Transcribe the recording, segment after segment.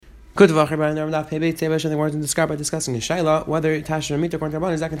They weren't discussed by discussing a shayla whether Tasha and Mita according to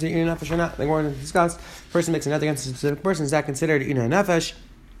Rabbanan is that considered Ina Nefesh or not. They weren't discussed. Person makes another against a specific person, is that considered Ina Nefesh?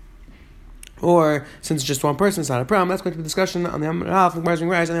 Or since it's just one person, it's not a problem. That's going to be discussion on the Alf and Gemara's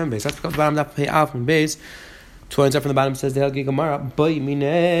Rise and the base. That's because the bottom daf pay Alf and base. 2 lines up from the bottom says the Helgi Gemara. Boy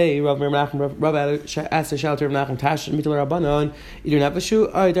mine Rav asked the shelter of Nachum Tasha Mita Rabbanan either Nefeshu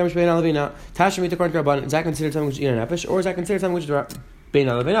or Damish Bein Alavina. Tasha Mita according to Rabbanan is that considered something which is Ina Nefesh or is that considered something which is Bein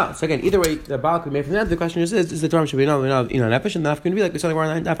Alavina? So again, either way, the Baal could be made from that. The question is the Torah should be Ina Nefesh and the Nefesh going to be like we saw the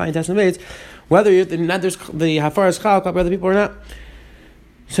Gemara in Daf Testing Base, whether the Hafar is Chal by other people or not.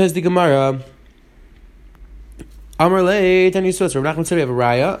 Says the Gemara. Amar leit and Yisutz. Rav Nachman said we have a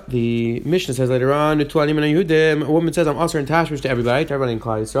raya. The Mishnah says later on, a woman says I'm also in tashmish to everybody in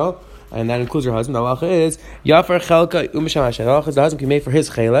Klal Yisrael, and that includes her husband. The halacha is Yafar Chelka Umishamash. The halacha is the husband can make for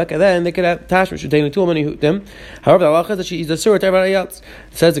his chelak, and then they could have tashmish to two many hutim. However, the halacha is that she is a surah to everybody else.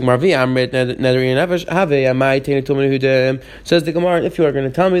 Says the Gemara, Amrit Nedari Nefesh Have Amai Tainu two many hutim. Says the Gemara, if you are going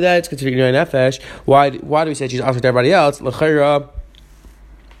to tell me that it's considered Nefesh, why do we say she's also to everybody else? L'chayra.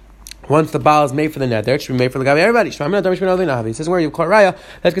 Once the Baal is made for the neder, it should be made for the Gabi everybody. He says where you call Raya,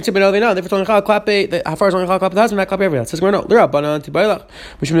 that's considered Benal Vina. Therefore, only clap the Hafar is only clap the husband, not clap everybody else. Says where no, Lira Banan Tibailach.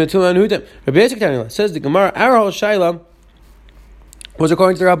 Which means the two and Hudim. Rabbi says the Gemara, our whole Shaila was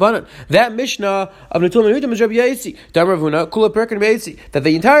according to the Rabbanan. That Mishnah of Netul and Hudim is Rabbi Yaisi. Dam Ravuna, Kula Perk and Yaisi. That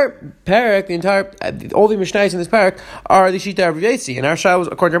the entire parak, all the Mishnahs in this parak are the Shita of Rabbi Yaisi. And our Shaila was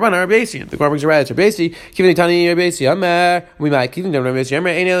according to Rabbanan, Rabbi Yaisi. The Gemara brings a right to Rabbi Yaisi. Kivin Tani Rabbi Yaisi. Amar. We might keep them Rabbi Yaisi.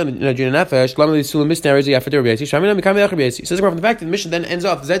 Amar. Einel Najuna Nefesh. Lamali Sulam Mishnah Razi after Rabbi Yaisi. Shamina Mikami Rabbi Yaisi. Says the Gemara from the fact that the Mishnah then ends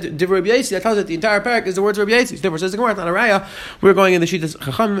off. Is that Divrei Rabbi Yaisi? That tells us that the entire parak is the words of Rabbi Yaisi. Therefore, says the Gemara, it's not a Raya. We're going in the Shita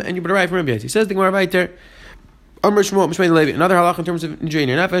Chacham, and you put a Raya from Rabbi Yaisi. Says the Gemara right there. Another halach in terms of Nidrei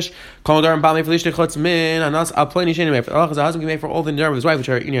Nefesh. Kol Dar and Balmei Felishte Chutz Min Anas Al Pleni Shein Mefer. The halach is a husband can make for all the neder of his wife, which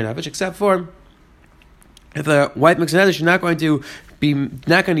are Nidrei Nefesh, except for if the wife makes another, she's not going to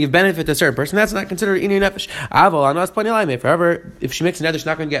give benefit to a certain person. That's not considered Nidrei Nefesh. Aval Anas Pleni Lai Mefer. However, if she makes another, she's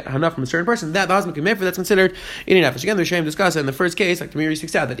not going to get enough from a certain person. That the husband can make for. That's considered Nidrei Nefesh. Again, the Rishonim discuss it in the first case, like the Meiri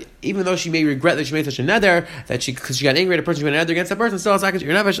speaks out, that even though she may regret that she made such a neder, that because she got angry at a person, she made a neder against that person, still it's not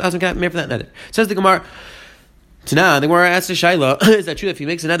considered Nidrei Nefesh. The husband can't make for that neder. Says the Gemara. So now the Gemara asks the Shaila, is that true? If she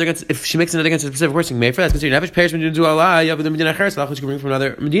makes another against a specific person, made for that's considered Nefesh. Perish Medina Allah, you have the Medina Cheres, which you can bring from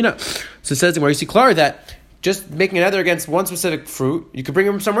another Medina. So it says the Gemara, you see clear that just making another against one specific fruit, you could bring it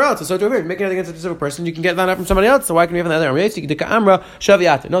from somewhere else. So to avoid making another against a specific person, you can get that out from somebody else. So why can we have another? No,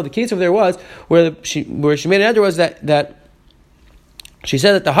 the case over there was where she made another was that she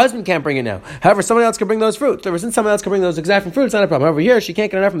said that the husband can't bring it now. However, someone else can bring those fruits. So since someone else can bring those exact fruits, it's not a problem. However, here she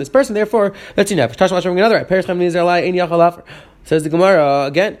can't get enough from this person. Therefore, that's enough. Says the Gemara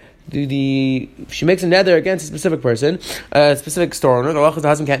again. She makes a nether against a specific person, a specific store owner. The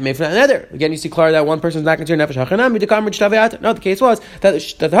husband can't make for that nether. Again, you see clear that one person is not considered nefesh hachanam. No, the case was that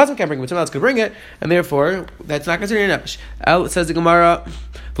the husband can't bring it, but someone else could bring it, and therefore that's not considered nefesh. Says the Gemara.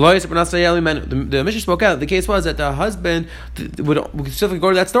 The Mishnah spoke out. The case was that the husband would specifically go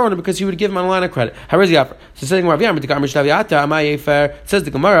to that store owner because he would give him on a line of credit. How is the offer? So says the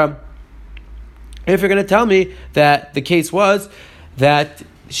Gemara, if you're going to tell me that the case was that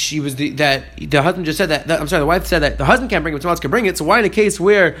the husband just said the wife said that the husband can't bring it, but someone else can bring it. So why in a case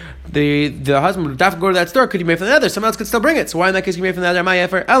where the husband would have to go to that store, could he make from the other? Someone else could still bring it. So why in that case can he make from the other? It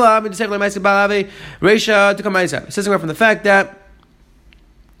says from the fact that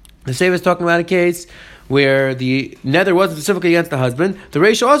the Sefer is talking about a case where the nether wasn't specifically against the husband. The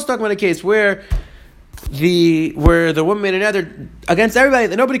Reisha also talking about a case where the woman made a nether against everybody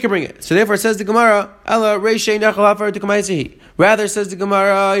that nobody can bring it. So therefore, says the Gemara, Ella Reisha nechal to kamaisihi. Rather, says the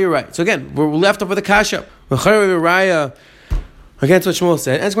Gemara, you're right. So again, we're left off with a kasha. Against what Shmuel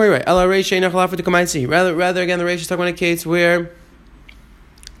said, and it's going right. Ella Reisha nechal to kamaisihi. Rather, again, the Reisha is talking about a case where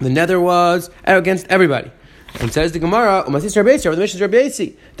the nether was against everybody. And says the Gemara, the Mishnah is Rabbi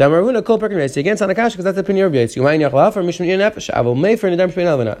Yaisi. Damaruna kol perkin Yaisi against Anakash because that's the opinion of Rabbi Yaisi. Umayin yachlav for Mishum Ina Nefesh. Avol Mefer and Adam Shbein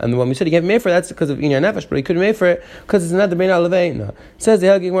Alvena. And when we said he gave Mefer, that's because of Ina Nefesh, but he couldn't Mefer it because it's another Bein Alvena. Says the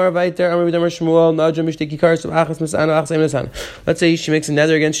Helgi Gemara Vayter Amar B'Damar Shmuel Nadja Mishteki Karsum Achas Misana Achas Misana. Let's say she makes a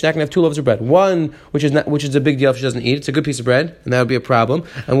nether against she's not going to have 2 loaves of bread. One which is a big deal if she doesn't eat. It's a good piece of bread, and that would be a problem.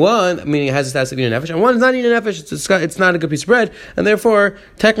 And one meaning it has a status of Ina Nefesh, and one is not Ina Nefesh. It's not a good piece of bread, and therefore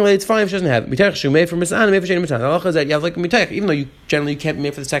technically it's fine if she doesn't have it. Miterach Shu Mefer Misana Mefer Shein The halacha is that you have like a mitayach, even though you generally can't be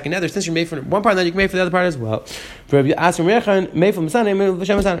made for the second nether. Since you're made for one part, then you can be made for the other part as well. No, Rashi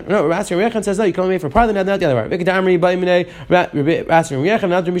Rechan says no, you can only make for part of the nether, not the other part.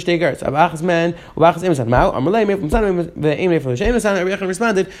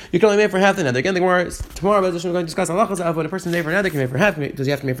 Responded, you can only make for half the nether. Again, tomorrow we're going to discuss halachas of when a person is made for nether, can make for half. Does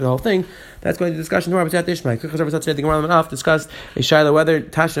he have to make for the whole thing? That's going to discussion tomorrow. But Ishmael, the Gemara discussed a shayla whether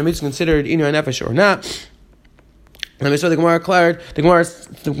Tashna is considered inu nefesh or not. And so the Gemara declared, the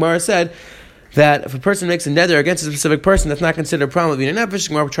Gemara said that if a person makes a nether against a specific person, that's not considered a problem of inu nefesh. The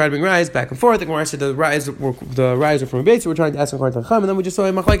Gemara would try to bring rise back and forth. The Gemara said the rise are from a base, so we're trying to ask according to the Chum, and then we just saw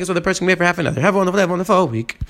a machlekes, so the person can make for half another. Have a wonderful week.